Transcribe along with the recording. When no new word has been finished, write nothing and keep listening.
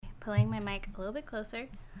pulling my mic a little bit closer.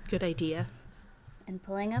 Good idea. And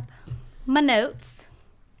pulling up my notes.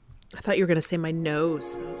 I thought you were going to say my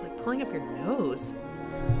nose. I was like, pulling up your nose.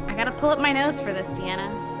 I gotta pull up my nose for this, Deanna.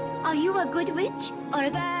 Are you a good witch or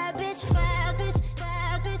a bad bitch? Bad bitch,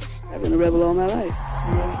 bad bitch. I've been a rebel all my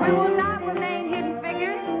life. We will not remain hidden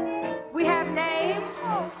figures. We have names.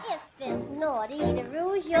 Oh, if it's naughty to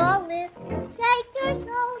rouge your lips, shake your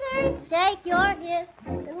shoulders, shake your hips,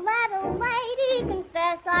 and let a lady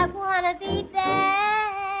confess I wanna be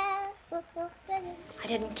bad. I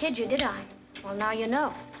didn't kid you, did I? Well, now you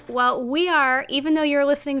know. Well, we are, even though you're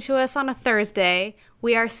listening to us on a Thursday,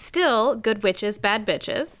 we are still good witches, bad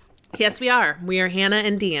bitches. Yes, we are. We are Hannah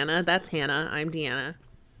and Deanna. That's Hannah. I'm Deanna.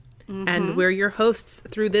 Mm-hmm. And we're your hosts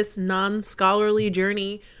through this non-scholarly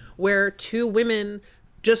journey where two women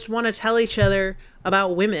just want to tell each other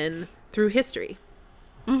about women through history.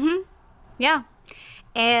 Mm-hmm. Yeah.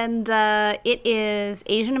 And it is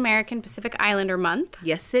Asian American Pacific Islander Month.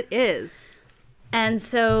 Yes, it is. And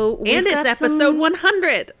so we've got episode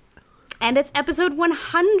 100. And it's episode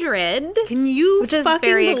 100. Can you which is fucking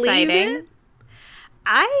very believe exciting. It?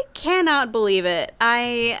 I cannot believe it.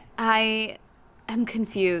 I am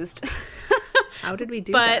confused. How did we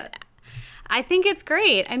do that? But I think it's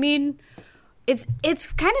great. I mean,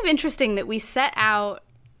 it's kind of interesting that we set out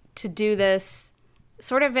to do this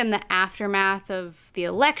sort of in the aftermath of the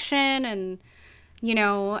election and, you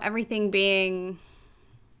know, everything being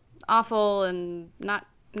awful and not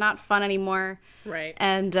fun anymore. Right.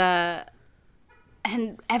 And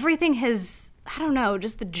everything has, I don't know,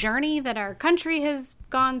 just the journey that our country has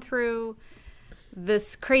gone through,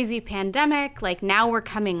 this crazy pandemic. Like, now we're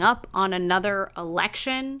coming up on another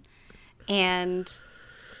election and,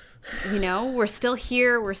 you know, we're still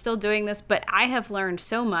here, we're still doing this, but I have learned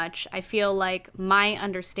so much. I feel like my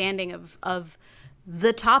understanding of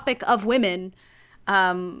the topic of women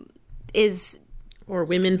is, or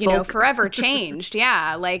women folk, you know, forever changed.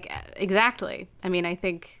 Yeah, like, exactly. I mean, I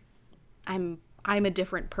think I'm a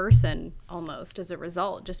different person almost as a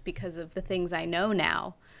result, just because of the things I know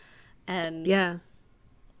now. And yeah,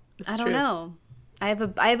 I don't know. I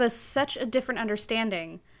have such a different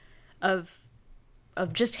understanding of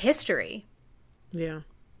just history. Yeah.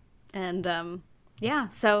 And yeah,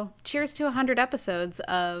 so cheers to 100 episodes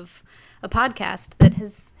of a podcast that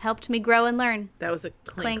has helped me grow and learn. That was a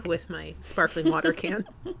clink with my sparkling water can.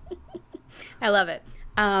 I love it.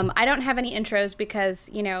 I don't have any intros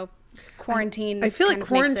because, you know, quarantine. I feel like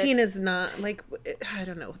quarantine is not, like, I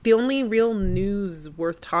don't know. The only real news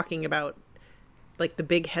worth talking about, like the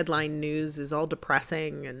big headline news, is all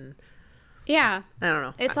depressing and yeah. I don't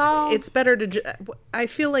know. It's better to, I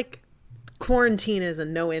feel like quarantine is a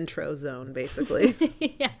no intro zone, basically.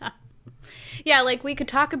 Yeah. Yeah, like we could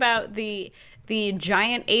talk about the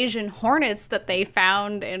giant Asian hornets that they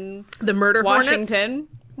found in the murder Washington,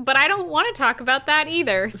 hornets? But I don't want to talk about that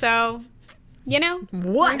either. So, you know,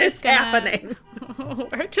 what is happening?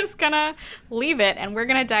 We're just gonna leave it, and we're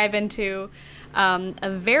gonna dive into a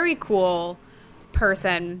very cool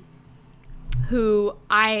person who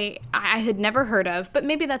I had never heard of, but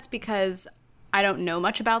maybe that's because I don't know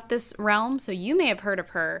much about this realm. So you may have heard of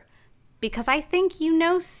her because I think you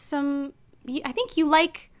know I think you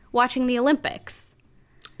like watching the Olympics.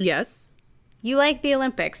 Yes. You like the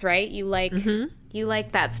Olympics, right? You like you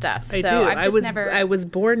like that stuff. I do. I was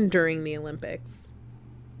born during the Olympics.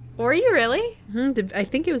 Were you really? Mm-hmm. I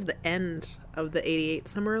think it was the end of the '88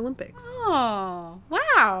 Summer Olympics. Oh,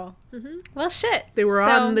 wow. Mm-hmm. Well, shit. They were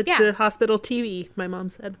on the hospital TV, my mom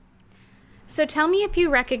said. So tell me if you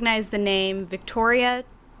recognize the name Victoria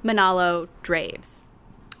Manalo Draves.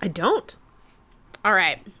 I don't. All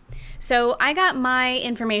right. So I got my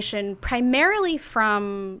information primarily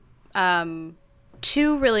from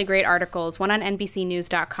two really great articles, one on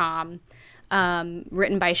NBCnews.com,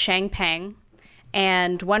 written by Shang Peng,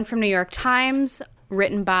 and one from New York Times,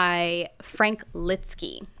 written by Frank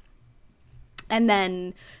Litsky. And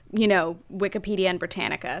then, you know, Wikipedia and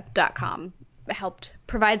Britannica.com helped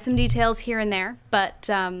provide some details here and there. But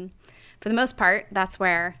for the most part, that's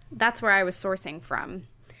where I was sourcing from.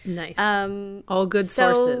 Nice. All good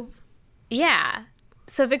sources. Yeah.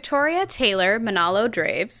 So Victoria Taylor Manalo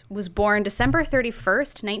Draves was born December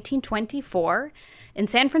 31st, 1924 in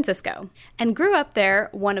San Francisco and grew up there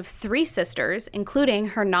one of three sisters, including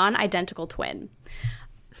her non-identical twin,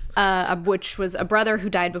 which was a brother who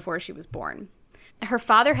died before she was born. Her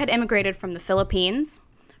father had immigrated from the Philippines,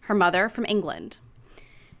 her mother from England.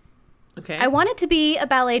 Okay. I wanted to be a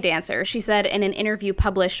ballet dancer, she said in an interview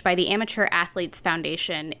published by the Amateur Athletes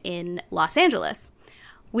Foundation in Los Angeles.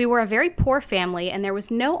 We were a very poor family, and there was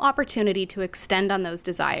no opportunity to extend on those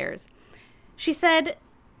desires. She said,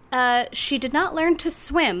 She did not learn to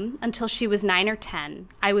swim until she was 9 or 10.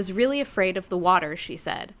 I was really afraid of the water, she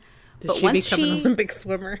said. Did she become an Olympic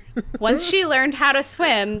swimmer? Once she learned how to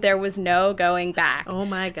swim, there was no going back. Oh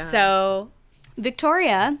my God. So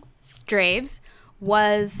Victoria Draves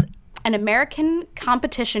was an American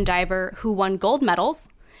competition diver who won gold medals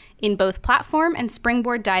in both platform and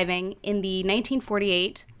springboard diving in the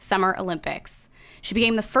 1948 Summer Olympics. She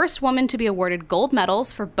became the first woman to be awarded gold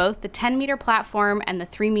medals for both the 10-meter platform and the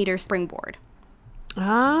 3-meter springboard.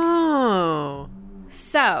 Oh.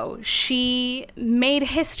 So she made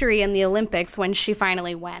history in the Olympics when she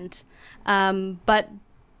finally went. But,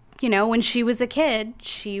 you know, when she was a kid,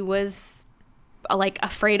 she was like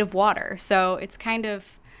afraid of water. So it's kind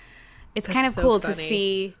of so cool funny to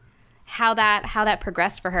see how that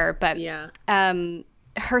progressed for her. But yeah.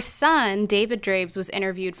 Her son, David Draves, was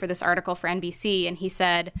interviewed for this article for NBC, and he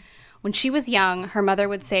said, when she was young, her mother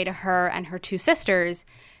would say to her and her 2 sisters,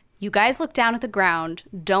 "You guys look down at the ground,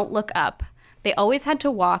 don't look up." They always had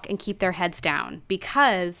to walk and keep their heads down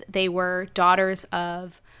because they were daughters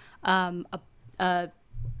of a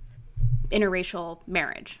interracial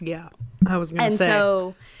marriage. Yeah, I was going to say. And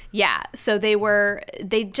so, yeah, so they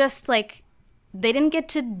didn't get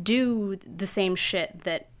to do the same shit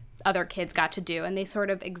that other kids got to do, and they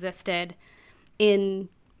sort of existed in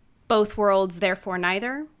both worlds, therefore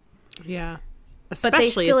neither. Yeah. But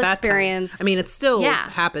they still at that experienced... time. I mean, it still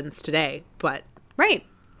happens today, but... Right.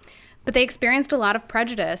 But they experienced a lot of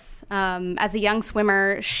prejudice. As a young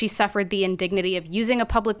swimmer, she suffered the indignity of using a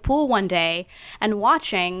public pool one day and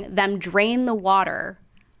watching them drain the water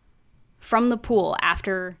from the pool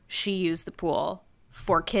after she used the pool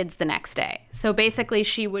for kids the next day. So basically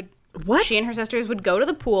she and her sisters would go to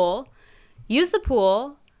the pool, use the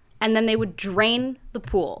pool, and then they would drain the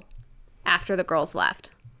pool after the girls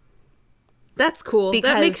left. That's cool.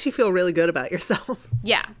 That makes you feel really good about yourself.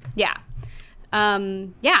 Yeah.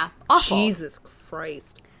 Awful. Jesus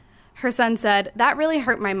Christ. Her son said, "That really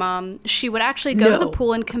hurt my mom. She would actually go to the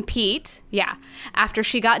pool and compete." Yeah. After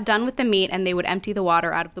she got done with the meet, and they would empty the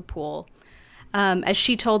water out of the pool. As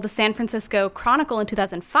she told the San Francisco Chronicle in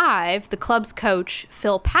 2005, the club's coach,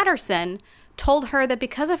 Phil Patterson, told her that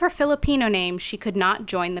because of her Filipino name, she could not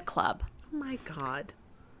join the club. Oh my God.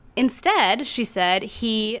 Instead, she said,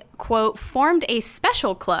 he, quote, formed a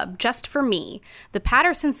special club just for me, the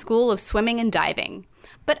Patterson School of Swimming and Diving.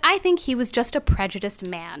 But I think he was just a prejudiced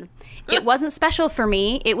man. It wasn't special for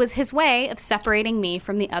me. It was his way of separating me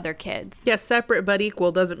from the other kids. Yeah, separate but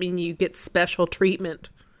equal doesn't mean you get special treatment.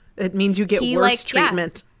 It means you get worse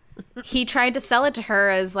treatment. Yeah. He tried to sell it to her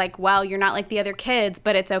as like, well, you're not like the other kids,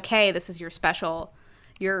 but it's okay. This is your special,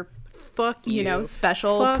 fuck you,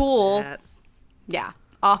 special Fuck pool. That. Yeah,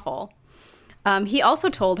 awful. He also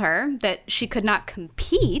told her that she could not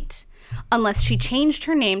compete unless she changed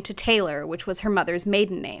her name to Taylor, which was her mother's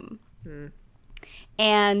maiden name.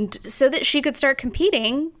 And so that she could start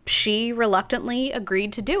competing, she reluctantly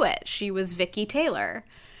agreed to do it. She was Vicky Taylor.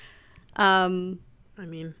 I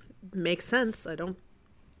mean, makes sense. I don't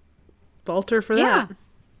falter for that.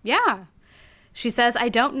 Yeah. She says, "I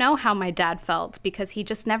don't know how my dad felt because he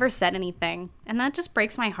just never said anything. And that just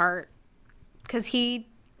breaks my heart because he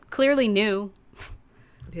clearly knew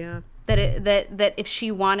that if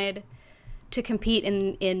she wanted to compete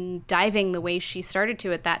in diving the way she started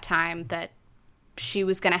to at that time, that she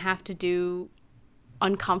was going to have to do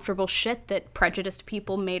uncomfortable shit that prejudiced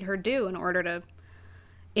people made her do in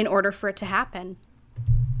order for it to happen.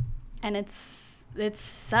 And it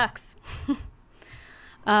sucks.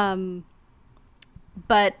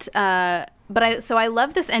 But I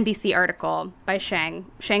love this NBC article by Shang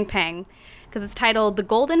Peng because it's titled "The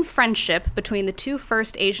Golden Friendship Between the Two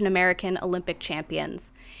First Asian American Olympic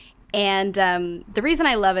Champions." And the reason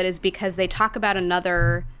I love it is because they talk about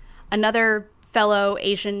another fellow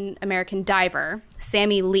Asian American diver,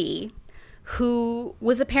 Sammy Lee, who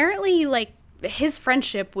was apparently like, his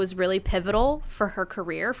friendship was really pivotal for her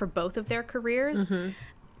career, for both of their careers. Mm-hmm.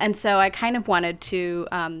 And so I kind of wanted to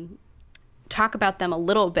talk about them a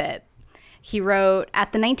little bit. He wrote,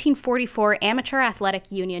 at the 1944 Amateur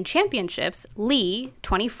Athletic Union Championships, Lee,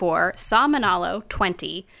 24, saw Manalo,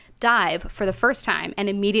 20, dive for the first time and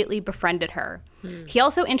immediately befriended her. He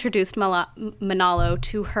also introduced Manalo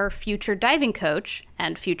to her future diving coach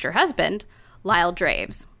and future husband, Lyle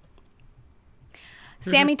Draves.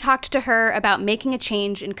 Sammy talked to her about making a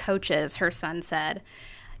change in coaches, her son said.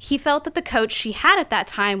 He felt that the coach she had at that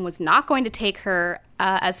time was not going to take her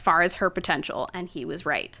as far as her potential, and he was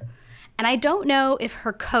right. And I don't know if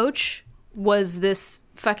her coach was this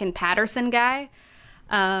fucking Patterson guy.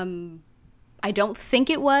 I don't think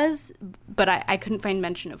it was, but I couldn't find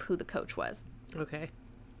mention of who the coach was. Okay.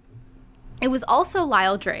 It was also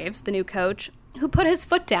Lyle Draves, the new coach, who put his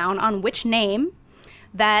foot down on which name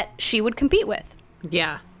that she would compete with.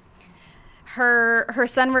 Yeah. Her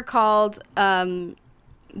son recalled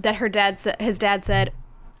that his dad said,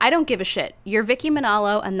 "I don't give a shit. You're Vicky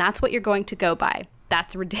Manalo, and that's what you're going to go by.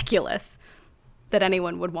 That's ridiculous that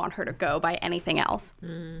anyone would want her to go by anything else."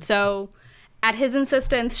 So, at his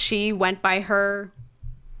insistence, she went by her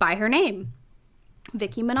name,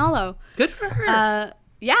 Vicky Manalo. Good for her.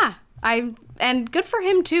 Yeah. And good for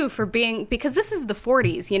him too for being, because this is the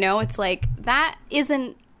 40s, you know, it's like that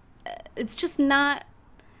isn't, it's just not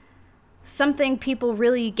something people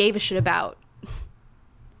really gave a shit about.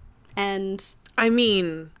 And I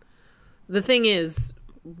mean, the thing is,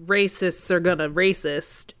 racists are gonna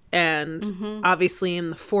racist, and obviously in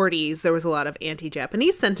the 40s there was a lot of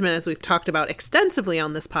anti-Japanese sentiment, as we've talked about extensively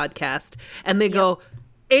on this podcast, and they go,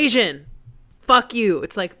 Asian, fuck you.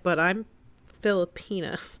 It's like, but I'm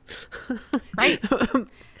Filipina. right.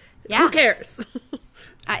 Yeah. Who cares?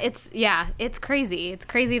 It's crazy. It's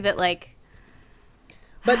crazy that, like,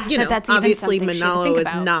 but you know, that's even obviously something she had to Manalo think is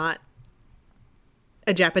about. not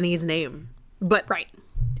a Japanese name, but right.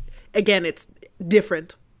 again, it's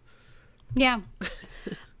different. Yeah.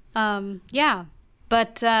 Yeah.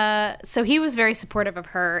 But so he was very supportive of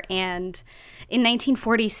her, and in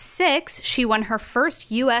 1946, she won her first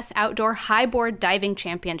U.S. outdoor highboard diving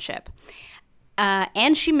championship.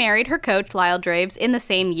 And she married her coach, Lyle Draves, in the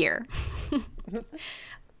same year.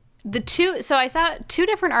 So I saw two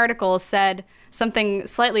different articles said something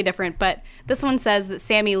slightly different, but this one says that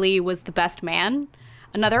Sammy Lee was the best man.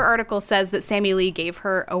 Another article says that Sammy Lee gave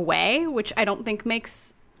her away, which I don't think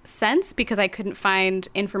makes sense because I couldn't find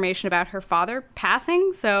information about her father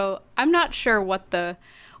passing. So I'm not sure which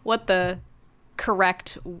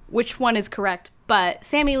one is correct, but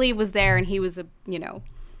Sammy Lee was there, and he was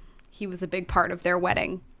a big part of their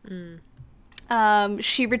wedding.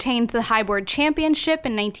 She retained the highboard championship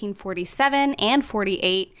in 1947 and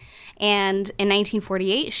 48, and in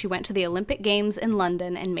 1948 she went to the Olympic Games in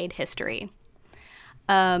London and made history.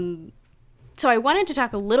 So I wanted to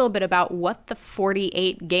talk a little bit about what the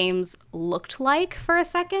 48 games looked like for a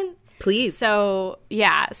second. Please. So,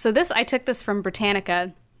 yeah. So I took this from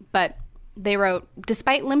Britannica, but they wrote,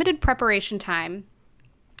 despite limited preparation time,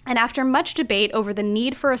 and after much debate over the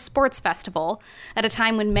need for a sports festival at a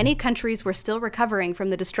time when many countries were still recovering from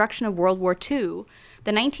the destruction of World War II,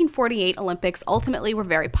 the 1948 Olympics ultimately were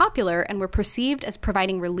very popular and were perceived as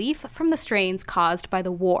providing relief from the strains caused by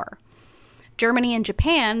the war. Germany and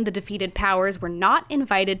Japan, the defeated powers, were not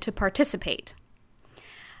invited to participate.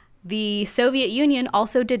 The Soviet Union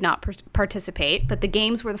also did not participate, but the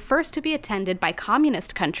games were the first to be attended by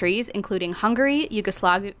communist countries, including Hungary,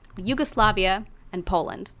 Yugoslavia, and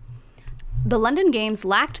Poland. The London Games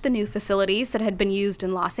lacked the new facilities that had been used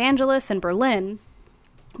in Los Angeles and Berlin,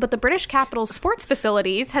 but the British capital's sports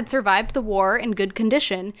facilities had survived the war in good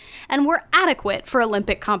condition and were adequate for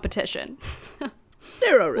Olympic competition.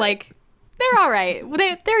 They're all right. They're all right.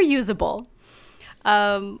 They're usable.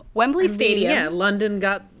 Wembley Stadium. Yeah, London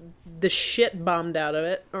got the shit bombed out of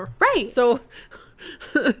it. Right. So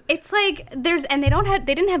it's like they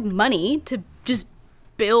didn't have money to just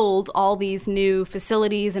build all these new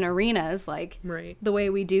facilities and arenas like the way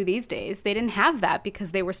we do these days. They didn't have that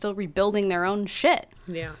because they were still rebuilding their own shit.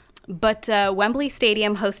 Yeah. But Wembley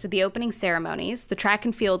Stadium hosted the opening ceremonies, the track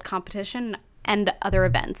and field competition, and other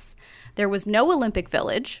events. There was no Olympic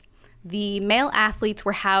Village. The male athletes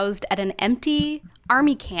were housed at an empty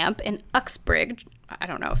army camp in Uxbridge. I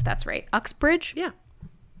don't know if that's right. Uxbridge? Yeah.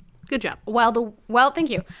 Good job. Thank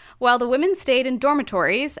you. While the women stayed in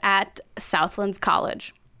dormitories at Southlands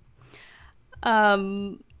College.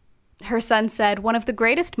 Her son said one of the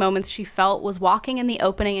greatest moments she felt was walking in the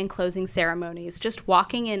opening and closing ceremonies, just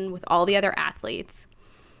walking in with all the other athletes.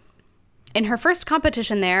 In her first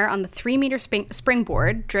competition there, on the 3-meter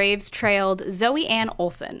springboard, Draves trailed Zoe Ann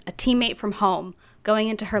Olsen, a teammate from home, going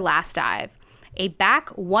into her last dive, a back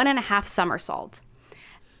 1.5 somersault.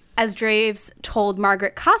 As Draves told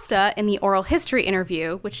Margaret Costa in the oral history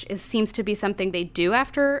interview, which seems to be something they do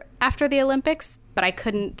after the Olympics, but I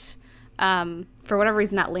couldn't, for whatever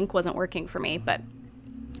reason, that link wasn't working for me, but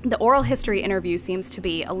the oral history interview seems to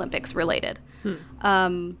be Olympics related.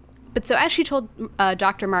 But so as she told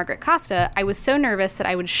Dr. Margaret Costa, I was so nervous that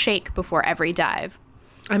I would shake before every dive.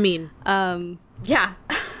 I mean, yeah.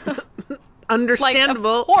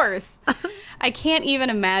 Understandable. Like, of course. I can't even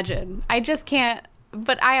imagine. I just can't.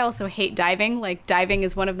 But I also hate diving. Like, diving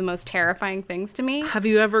is one of the most terrifying things to me. Have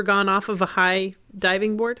you ever gone off of a high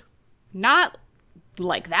diving board? Not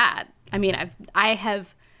like that. I mean, I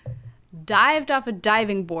have dived off a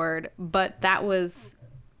diving board, but that was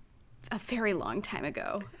a very long time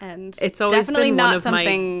ago, and It's always definitely been not one of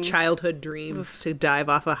something. my childhood dreams to dive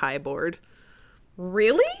off a high board.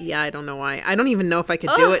 Really? Yeah, I don't know why. I don't even know if I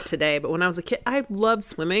could do it today, but when I was a kid, I loved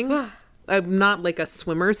swimming. I'm not like a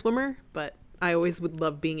swimmer, but I always would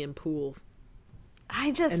love being in pools.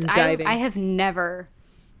 I just, And diving. I have never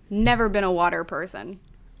been a water person.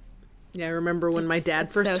 Yeah, I remember when my dad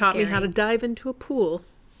it's first so taught me how to scary. dive into a pool.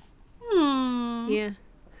 Yeah.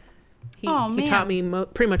 He Man. taught me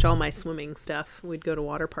pretty much all my swimming stuff. We'd go to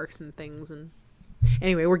water parks and things. And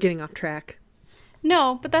anyway, we're getting off track.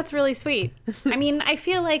 No, but that's really sweet. I mean, I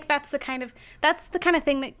feel like that's the kind of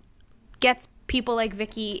thing that gets people like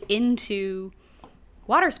Vicky into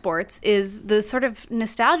water sports, is the sort of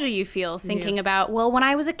nostalgia you feel thinking about, well, when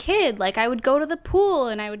I was a kid, like I would go to the pool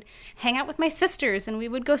and I would hang out with my sisters and we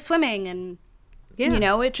would go swimming, and Yeah. you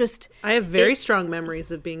know, it just I have very strong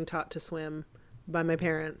memories of being taught to swim by my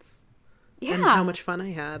parents. yeah. And how much fun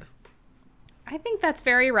I had. I think that's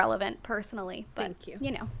very relevant personally, but Thank you.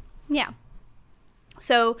 you know. Yeah.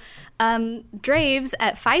 So, Draves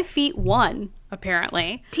at 5'1",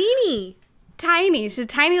 apparently, Teeny! tiny, she's a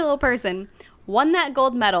tiny little person, won that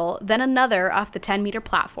gold medal, then another off the 10-meter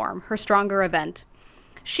platform, her stronger event.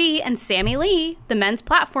 She and Sammy Lee, the men's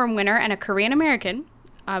platform winner and a Korean American,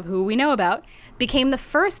 who we know about, became the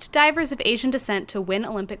first divers of Asian descent to win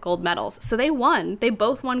Olympic gold medals. So they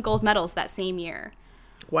both won gold medals that same year,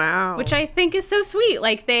 Wow. which I think is so sweet.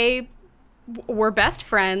 Like, they were best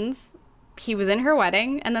friends. He was in her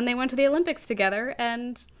wedding, and then they went to the Olympics together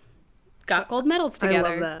and got gold medals together.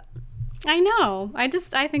 I love that. I know. I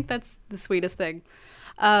think that's the sweetest thing.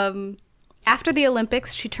 After the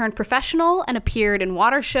Olympics, she turned professional and appeared in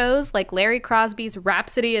water shows like Larry Crosby's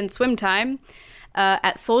Rhapsody in Swim Time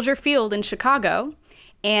at Soldier Field in Chicago,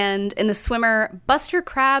 and in the swimmer Buster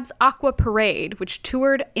Crabbe's Aqua Parade, which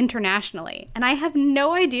toured internationally. And I have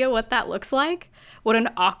no idea what that looks like, what an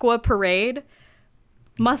aqua parade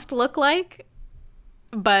must look like,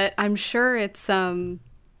 but I'm sure it's An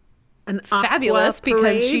fabulous aqua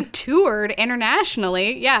because she parade? toured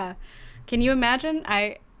internationally. Yeah. Can you imagine?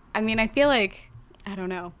 I mean, I feel like, I don't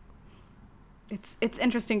know. It's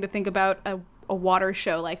interesting to think about a water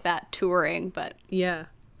show like that touring, but Yeah,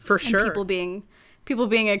 for and sure. people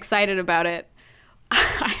being excited about it.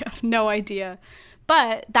 I have no idea.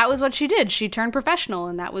 But that was what she did. She turned professional,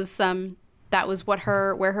 and that was where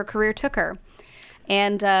her career took her.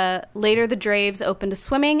 And later, the Draves opened a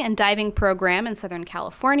swimming and diving program in Southern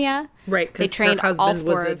California. Right, They because her trained all husband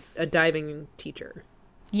four was of- a diving teacher.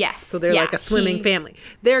 Yes. So they're yeah, like a swimming he- family.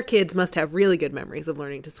 Their kids must have really good memories of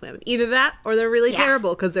learning to swim. Either that or they're really Yeah.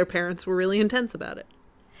 terrible because their parents were really intense about it.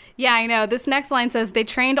 Yeah, I know. This next line says they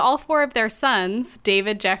trained all four of their sons,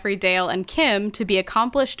 David, Jeffrey, Dale, and Kim, to be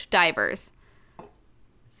accomplished divers.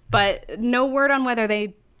 But no word on whether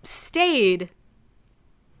they stayed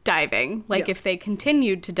diving, like Yeah. if they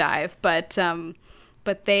continued to dive. But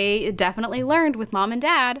they definitely learned with mom and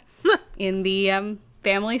dad in the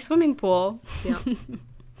family swimming pool. Yeah.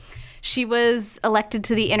 She was elected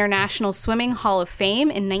to the International Swimming Hall of Fame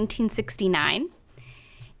in 1969.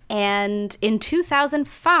 And in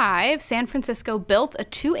 2005, San Francisco built a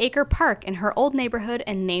 2-acre park in her old neighborhood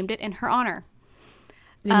and named it in her honor.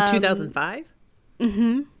 In 2005?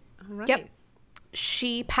 Mm-hmm. All right. Yep.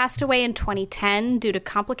 She passed away in 2010 due to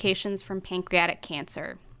complications from pancreatic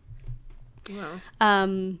cancer.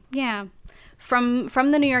 Wow. Yeah. From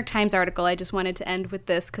the New York Times article, I just wanted to end with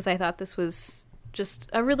this because I thought this was just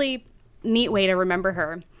a really neat way to remember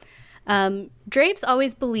her. Draves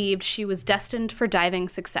always believed she was destined for diving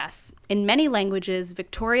success. In many languages,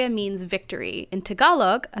 Victoria means victory. In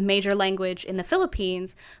Tagalog, a major language in the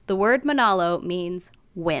Philippines, the word manalo means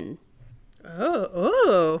win.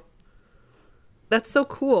 Oh. That's so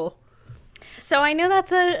cool. So I know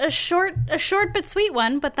that's a short but sweet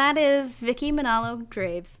one, but that is Vicky Manalo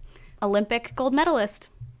Draves, Olympic gold medalist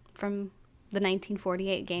from the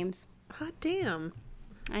 1948 games. Hot damn.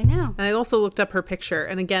 I know. And I also looked up her picture.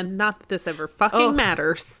 And again, not that this ever fucking Oh.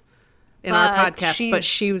 matters in our But podcast, but she's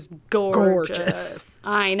she was Gorgeous. gorgeous.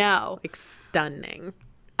 I know. Like stunning.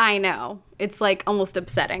 I know. It's like almost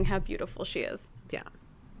upsetting how beautiful she is. Yeah.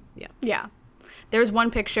 Yeah. There's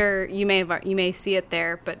one picture you may see it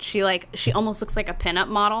there, but she almost looks like a pinup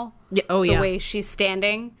model. Yeah. Oh, yeah. The way she's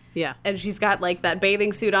standing. Yeah. And she's got like that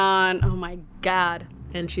bathing suit on. Oh my god.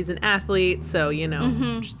 And she's an athlete, so, you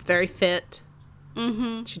know, she's very fit.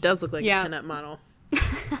 Mm-hmm. She does look like Yeah. a pinup model.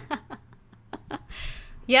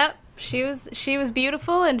 Yep. She was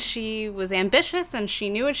beautiful, and she was ambitious, and she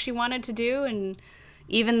knew what she wanted to do, and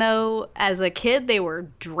Even though as a kid they were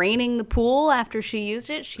draining the pool after she used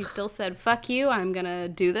it, she still said, "Fuck you, I'm gonna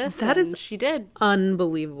do this." That and is she did.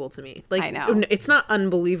 Unbelievable to me. Like, I know. It's not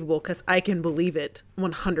unbelievable because I can believe it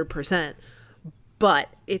 100%. But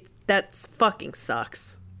that fucking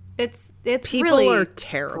sucks. It's People really are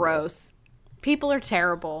terrible. gross. People are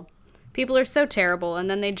terrible. People are so terrible, and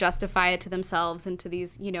then they justify it to themselves and to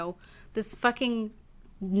these, this fucking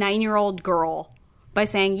 9-year-old girl by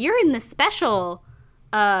saying, "You're in the special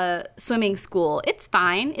swimming school. It's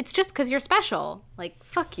fine. It's just because you're special." Like,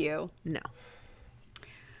 fuck you. No.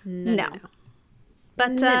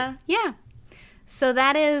 But yeah. So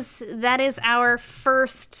that is our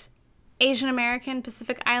first Asian American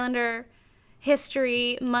Pacific Islander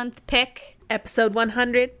History Month pick. Episode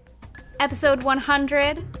 100. Episode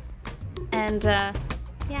 100. And yeah,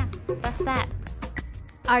 that's that.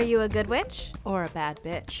 Are you a good witch? Or a bad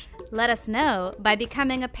bitch. Let us know by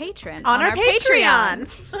becoming a patron On our Patreon.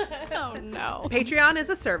 Oh no. Patreon is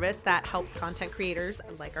a service that helps content creators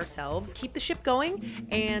like ourselves keep the ship going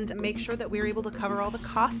and make sure that we're able to cover all the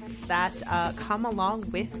costs that come along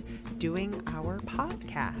with doing our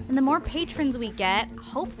podcast. And the more patrons we get,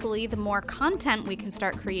 hopefully the more content we can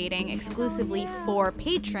start creating exclusively for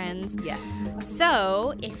patrons. Yes.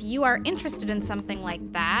 So, if you are interested in something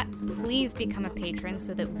like that, please become a patron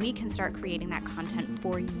so that we can start creating that content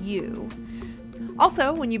for you.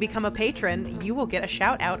 Also, when you become a patron, you will get a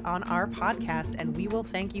shout out on our podcast and we will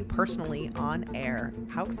thank you personally on air.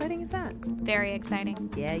 How exciting is that? Very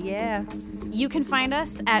exciting. Yeah. You can find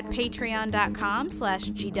us at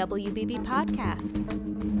patreon.com/GWBB podcast.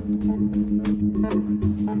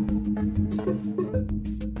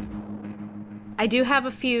 I do have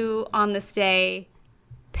a few on this day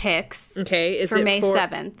picks. Okay, for May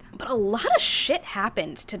 7th. But a lot of shit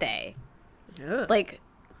happened today. Ugh. Like,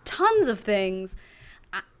 tons of things.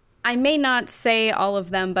 I may not say all of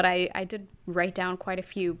them, but I did write down quite a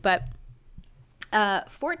few. But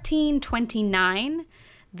 1429,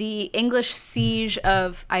 the English siege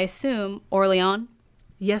of, I assume, Orleans.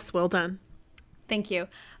 Yes, well done. Thank you.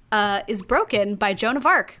 Is broken by Joan of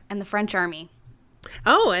Arc and the French army.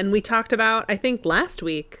 Oh, and we talked about, I think, last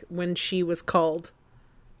week when she was called.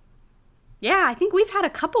 Yeah, I think we've had a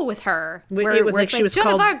couple with her. It was like she was Joan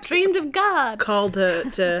called. Joan of Arc dreamed of God. Called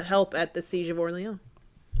to help at the siege of Orleans.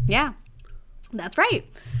 Yeah, that's right.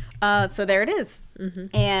 So there it is.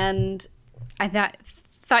 Mm-hmm. And I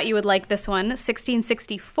thought you would like this one.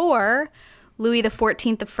 1664, Louis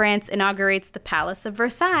XIV of France inaugurates the Palace of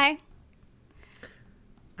Versailles.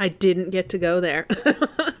 I didn't get to go there.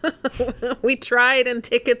 We tried and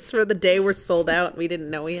tickets for the day were sold out. We didn't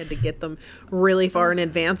know we had to get them really far in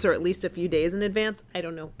advance or at least a few days in advance. I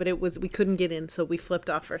don't know. But we couldn't get in, so we flipped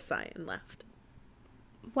off Versailles and left.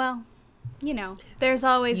 Well, there's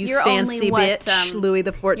always... You're fancy only what, bitch, Louis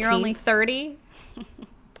XIV. You're only 30?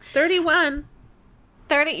 31.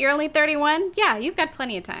 30? You're only 31? Yeah, you've got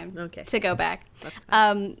plenty of time to go back. That's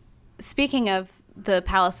fine. Speaking of the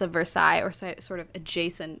Palace of Versailles, or sort of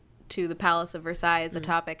adjacent to the Palace of Versailles as a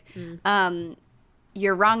topic,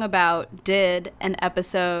 You're Wrong About did an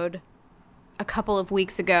episode a couple of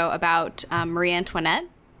weeks ago about Marie Antoinette.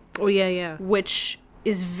 Oh, yeah. Which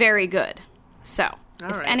is very good. So,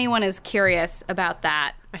 if anyone is curious about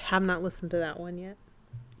that, I have not listened to that one yet.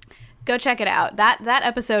 Go check it out. That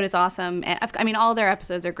episode is awesome. And I mean, all their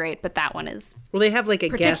episodes are great, but that one is Well, they have like a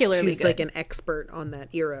guest who's good. like an expert on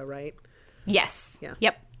that era, right? Yes. Yeah.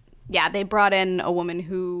 Yep. Yeah, they brought in a woman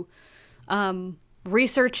who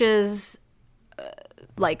researches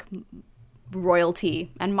like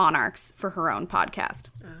royalty and monarchs for her own podcast.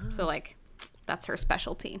 Oh. So like that's her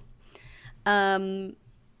specialty.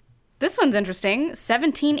 This one's interesting.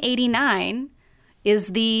 1789 is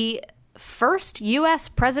the first U.S.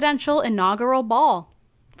 presidential inaugural ball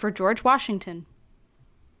for George Washington.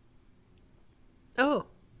 Oh,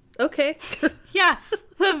 okay. Yeah,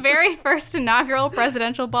 the very first inaugural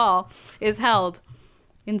presidential ball is held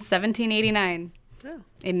in 1789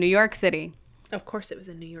 in New York City. Of course it was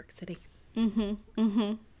in New York City.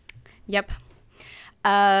 Yep.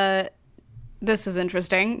 This is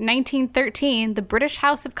interesting. 1913, the British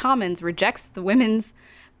House of Commons rejects the women's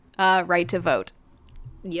right to vote.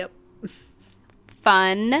 Yep.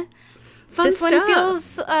 Fun this stuff. One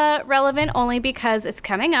feels relevant only because it's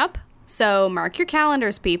coming up. So mark your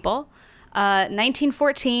calendars, people.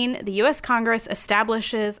 1914, the U.S. Congress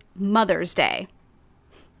establishes Mother's Day.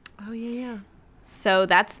 Oh, yeah. So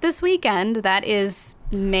that's this weekend. That is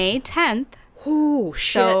May 10th. Oh,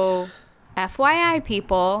 shit. So FYI,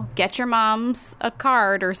 people, get your moms a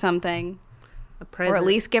card or something. A present. Or at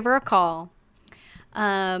least give her a call.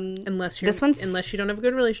 Unless this one's unless you don't have a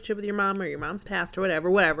good relationship with your mom or your mom's passed or whatever.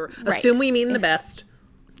 Right. Assume we mean the best.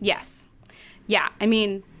 Yes. Yeah, I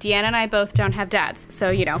mean, Deanna and I both don't have dads.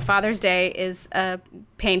 So, Father's Day is a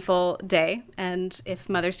painful day. And if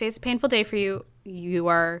Mother's Day is a painful day for you, you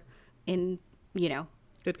are in,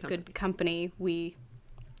 good company. We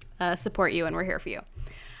support you and we're here for you.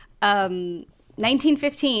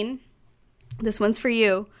 1915, this one's for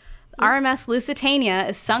you. RMS Lusitania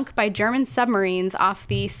is sunk by German submarines off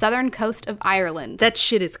the southern coast of Ireland. That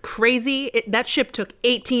shit is crazy. That ship took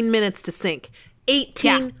 18 minutes to sink.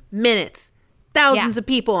 18 minutes. Thousands of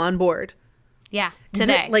people on board. Yeah,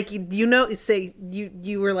 today. Say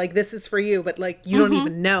you were like, this is for you, but you don't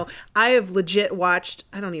even know. I have legit watched,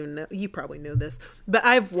 I don't even know, you probably know this, but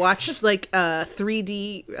I've watched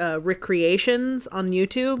 3D recreations on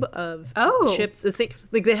YouTube of ships.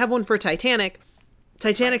 They have one for Titanic.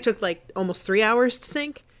 Titanic took almost 3 hours to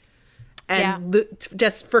sink. And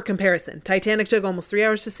just for comparison, Titanic took almost 3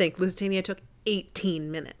 hours to sink. Lusitania took 18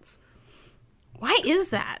 minutes. Why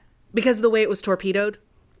is that? Because of the way it was torpedoed.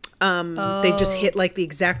 They just hit the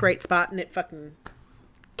exact right spot and it fucking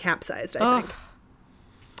capsized, I think.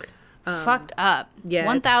 Fucked up. Yeah.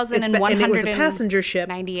 1,198. And it was a passenger ship.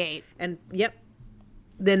 98. And yep.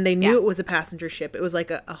 Then they knew it was a passenger ship. It was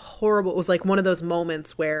a horrible, it was one of those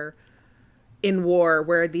moments where in war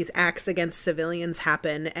where these acts against civilians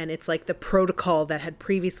happen and it's the protocol that had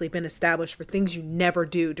previously been established for things you never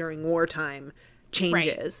do during wartime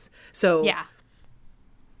changes. Right. So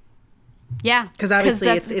yeah, because obviously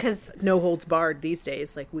it's no holds barred these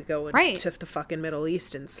days. We go into the fucking Middle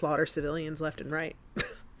East and slaughter civilians left and right.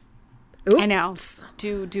 I know.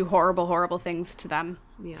 Do horrible things to them.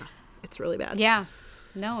 Yeah, it's really bad. Yeah,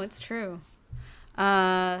 no, it's true.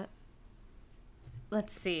 Let's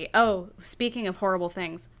see. Oh, speaking of horrible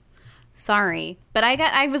things, sorry, but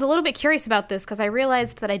I was a little bit curious about this because I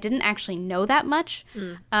realized that I didn't actually know that much.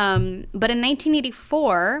 But in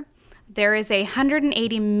 1984. There is a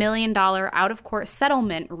 $180 million out-of-court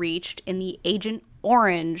settlement reached in the Agent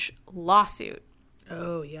Orange lawsuit.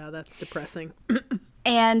 Oh, yeah, that's depressing.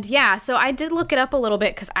 And yeah, so I did look it up a little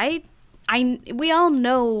bit because we all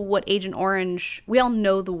know what Agent Orange, we all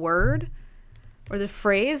know the word or the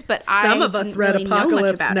phrase, but some of us read really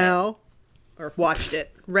Apocalypse Now or watched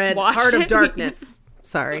it. Read Heart of Darkness.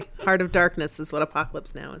 Sorry, Heart of Darkness is what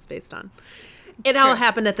Apocalypse Now is based on. It all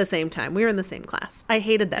happened at the same time. We were in the same class. I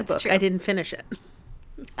hated that book. True. I didn't finish it.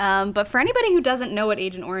 But for anybody who doesn't know what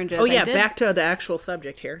Agent Orange is... Oh, yeah. Back to the actual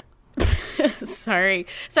subject here. Sorry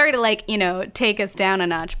to, take us down a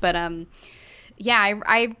notch. But, I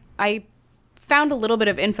found a little bit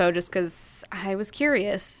of info just because I was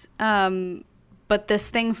curious. But this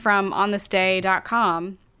thing from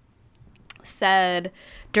onthisday.com said...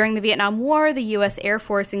 During the Vietnam War, the U.S. Air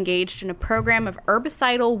Force engaged in a program of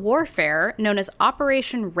herbicidal warfare known as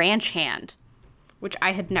Operation Ranch Hand, which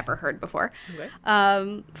I had never heard before.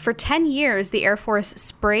 Okay. For 10 years, the Air Force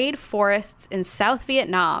sprayed forests in South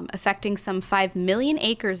Vietnam, affecting some 5 million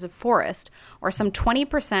acres of forest, or some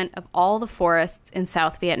 20% of all the forests in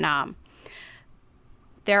South Vietnam.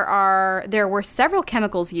 There were several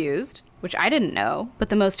chemicals used, which I didn't know, but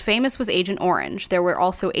the most famous was Agent Orange. There were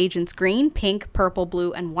also Agents Green, Pink, Purple,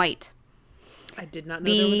 Blue, and White. I did not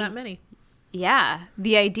know there were that many. Yeah.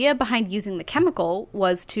 The idea behind using the chemical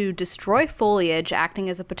was to destroy foliage, acting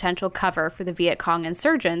as a potential cover for the Viet Cong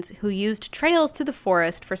insurgents who used trails through the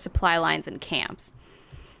forest for supply lines and camps.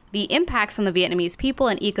 The impacts on the Vietnamese people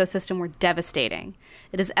and ecosystem were devastating.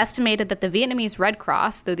 It is estimated that the Vietnamese Red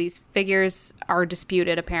Cross, though these figures are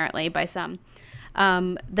disputed apparently by some,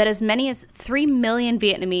 that as many as 3 million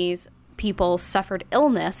Vietnamese people suffered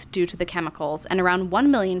illness due to the chemicals, and around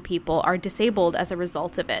 1 million people are disabled as a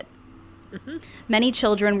result of it. Mm-hmm. Many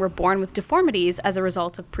children were born with deformities as a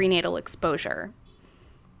result of prenatal exposure.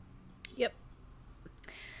 Yep.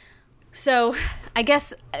 So, I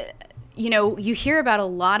guess, you hear about a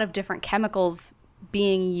lot of different chemicals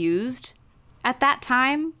being used at that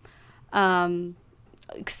time.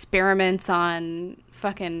 Experiments on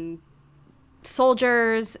fucking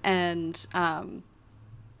soldiers and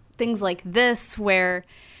things like this, where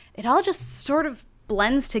it all just sort of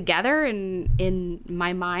blends together in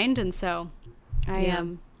my mind. And so I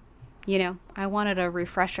wanted a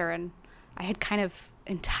refresher, and I had kind of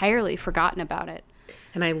entirely forgotten about it.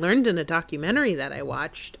 And I learned in a documentary that I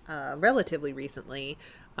watched relatively recently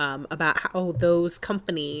about how those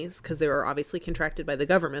companies, because they were obviously contracted by the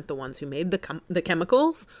government, the ones who made the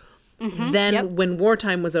chemicals, Then Yep. when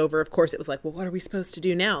wartime was over, of course, it was like, well, what are we supposed to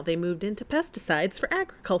do now? They moved into pesticides for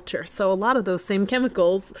agriculture. So a lot of those same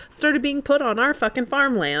chemicals started being put on our fucking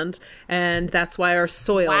farmland. And that's why our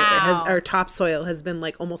soil, Wow. our topsoil has been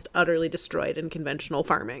like almost utterly destroyed in conventional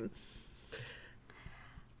farming.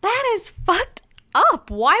 That is fucked up.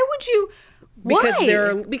 Why would you? Because Why?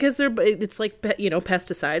 it's like,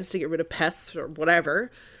 pesticides to get rid of pests or whatever.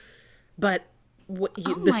 But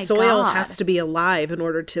the my soil God. has to be alive in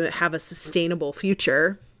order to have a sustainable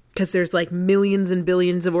future, because there's like millions and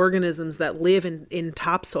billions of organisms that live in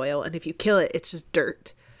topsoil, and if you kill it, it's just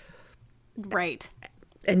dirt, Right.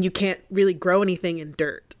 and you can't really grow anything in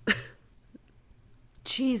dirt.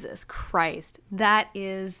 Jesus Christ. That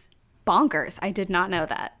is bonkers. I did not know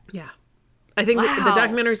that. Yeah, I think the Wow.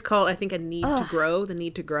 documentary is called, I think, The Need to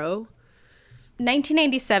Grow.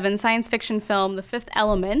 1997 science fiction film The Fifth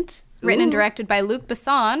Element, written and directed by Luc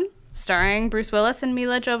Besson, starring Bruce Willis and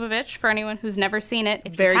Mila Jovovich. For anyone who's never seen it,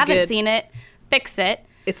 if Very you haven't good. seen it, fix it.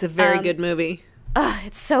 It's a very good movie.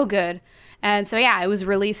 It's so good. And so yeah, it was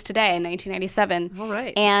released today in 1997. All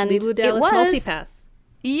right, And Lilo it Dallas was Multipass.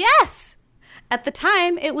 Yes. At the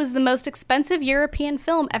time, it was the most expensive European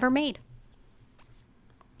film ever made.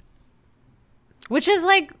 Which is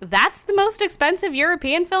like, that's the most expensive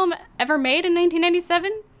European film ever made in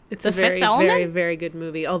 1997? It's The a very, Fifth Element? very, very good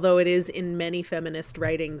movie. Although it is in many feminist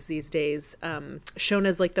writings these days shown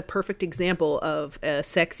as like the perfect example of a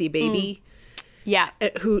sexy baby Yeah.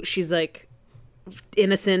 who she's like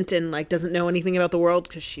innocent and like doesn't know anything about the world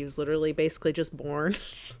because she was literally basically just born.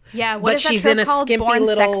 Yeah, what But is that she's show in a called? skimpy Born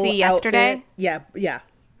little Sexy Yesterday? outfit. Yeah, yeah.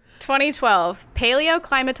 2012,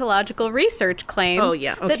 paleoclimatological research claims Oh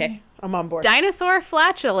yeah. that Okay, I'm on board. dinosaur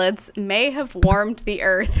flatulence may have warmed the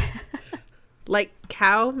Earth. Like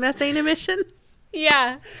cow methane emission.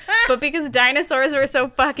 Yeah, but because dinosaurs were so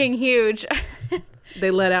fucking huge.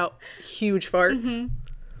 They let out huge farts.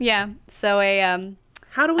 Yeah, so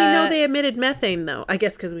How do we know they emitted methane though? I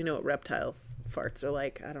guess because we know what reptiles farts are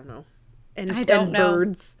like. I don't know. And, I don't and know.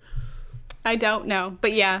 birds. I don't know,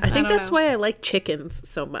 but yeah. I think don't that's know. why I like chickens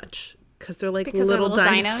so much, because they're like Because they're little little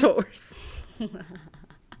dinos? dinosaurs.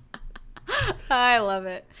 I love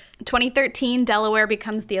it. 2013, Delaware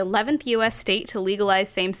becomes the 11th U.S. state to legalize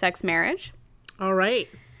same-sex marriage. All right.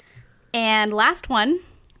 And last one,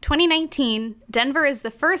 2019, Denver is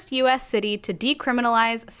the first U.S. city to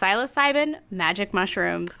decriminalize psilocybin magic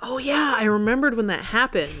mushrooms. Oh yeah, I remembered when that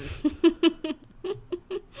happened.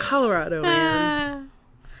 Colorado, man.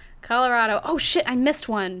 Colorado. Oh shit, I missed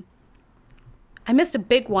one. I missed a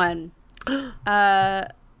big one. A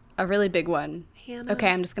really big one. Hannah. Okay,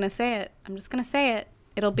 I'm just going to say it.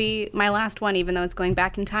 It'll be my last one, even though it's going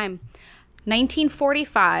back in time.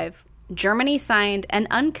 1945, Germany signed an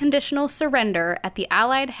unconditional surrender at the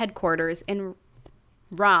Allied headquarters in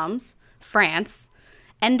Reims, France,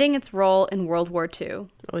 ending its role in World War II.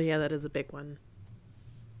 Oh yeah, that is a big one.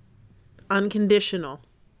 Unconditional.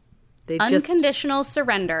 Unconditional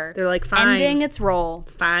surrender. They're like, fine. Ending its role.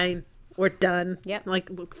 Fine, we're done. Yep. Like,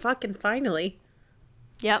 well, fucking finally.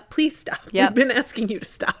 Yep. Please stop. Yep. We've been asking you to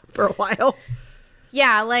stop for a while.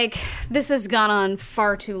 Yeah, like, this has gone on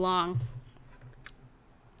far too long.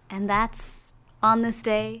 And that's on this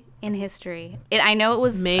day in history. I know it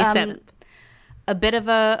was May 7th. a bit of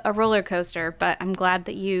a roller coaster, but I'm glad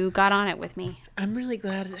that you got on it with me. I'm really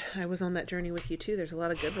glad I was on that journey with you too. There's a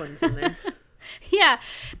lot of good ones in there. Yeah,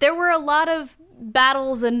 there were a lot of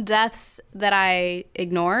battles and deaths that I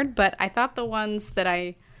ignored, but I thought the ones that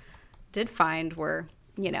I did find were,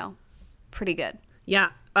 pretty good. Yeah.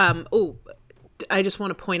 I just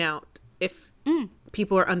want to point out, if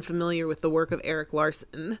people are unfamiliar with the work of Eric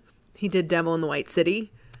Larson, he did Devil in the White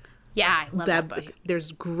City. Yeah, I love that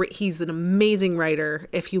book. He's an amazing writer.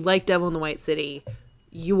 If you like Devil in the White City,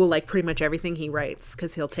 you will like pretty much everything he writes,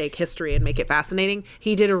 because he'll take history and make it fascinating.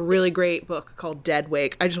 He did a really great book called Dead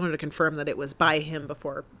Wake. I just wanted to confirm that it was by him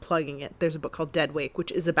before plugging it. There's a book called Dead Wake,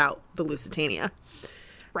 which is about the Lusitania.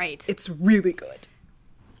 Right. It's really good.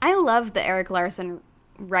 I love that Eric Larson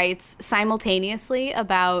writes simultaneously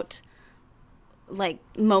about like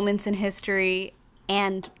moments in history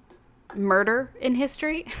and murder in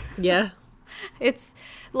history. Yeah. It's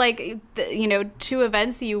like, two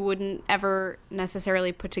events you wouldn't ever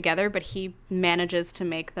necessarily put together, but he manages to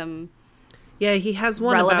make them Yeah, he has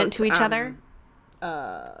one relevant about, to each other.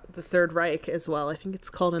 the Third Reich as well. I think it's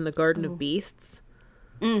called In the Garden of Beasts.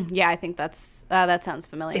 Yeah, I think that sounds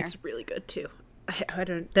familiar. It's really good too. I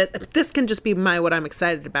don't. This can just be what I'm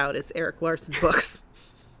excited about is Eric Larson books.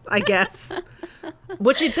 I guess.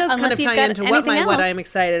 Which it does Unless kind of you've tie got into anything what else. I'm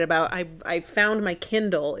excited about. I found my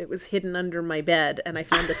Kindle. It was hidden under my bed, and I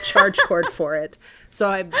found the charge cord for it. So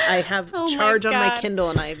I have Oh my charge on my God. Kindle,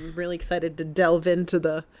 and I'm really excited to delve into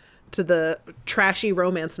the trashy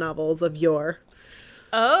romance novels of yore.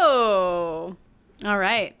 Oh, all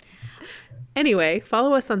right. Anyway,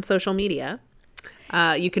 follow us on social media.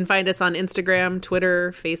 You can find us on Instagram,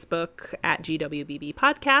 Twitter, Facebook at GWBB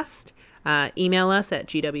Podcast. Email us at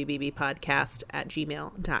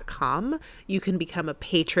gwbbpodcast@gmail.com. You can become a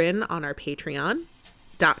patron on our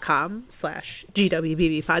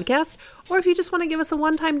patreon.com/GWBB Podcast. Or if you just want to give us a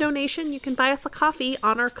one-time donation, you can buy us a coffee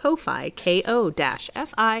on our Ko-Fi,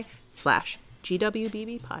 ko-fi/GWBB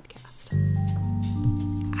Podcast.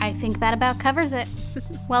 I think that about covers it.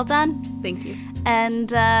 Well done. Thank you.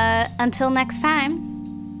 And until next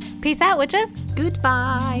time, peace out, witches.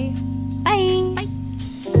 Goodbye. Bye. Bye.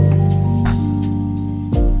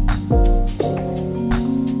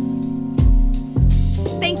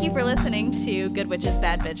 Thank you for listening to Good Witches,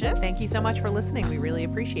 Bad Bitches. Thank you so much for listening. We really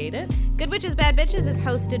appreciate it. Good Witches, Bad Bitches is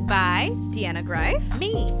hosted by Deanna Greif,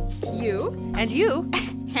 Me. you, And you.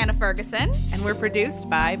 Hannah Ferguson. And we're produced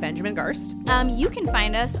by Benjamin Garst. You can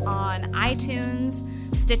find us on iTunes,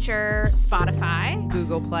 Stitcher, Spotify,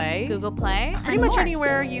 Google Play. Google Play, Pretty much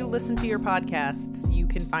anywhere you listen to your podcasts, you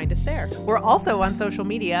can find us there. We're also on social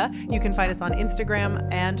media. You can find us on Instagram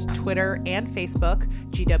and Twitter and Facebook,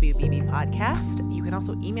 GWBB Podcast. You can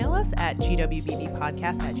also email us at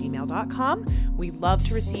gwbbpodcast@gmail.com. We love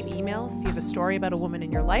to receive emails. If you have a story about a woman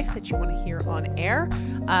in your life that you want to hear on air,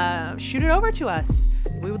 shoot it over to us.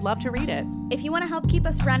 We would love to read it. If you want to help keep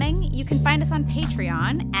us running, you can find us on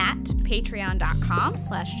Patreon at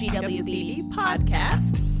patreon.com/GWBB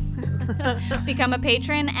podcast. Become a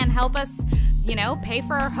patron and help us, pay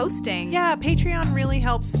for our hosting. Yeah, Patreon really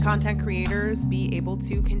helps content creators be able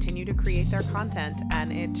to continue to create their content,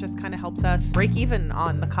 and it just kind of helps us break even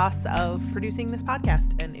on the costs of producing this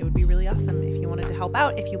podcast. And it would be really awesome if you wanted to help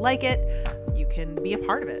out. If you like it, you can be a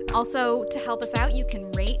part of it. Also, to help us out, you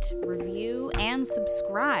can rate, review, and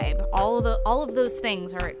subscribe. All of those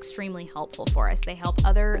things are extremely helpful for us. They help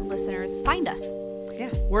other listeners find us.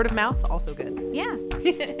 Yeah, word of mouth, also good. Yeah.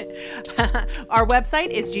 Our website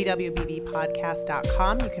is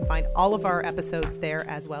gwbbpodcast.com. You can find all of our episodes there,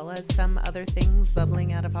 as well as some other things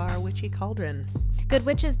bubbling out of our witchy cauldron. Good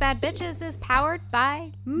Witches, Bad Bitches is powered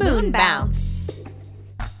by Moon Bounce.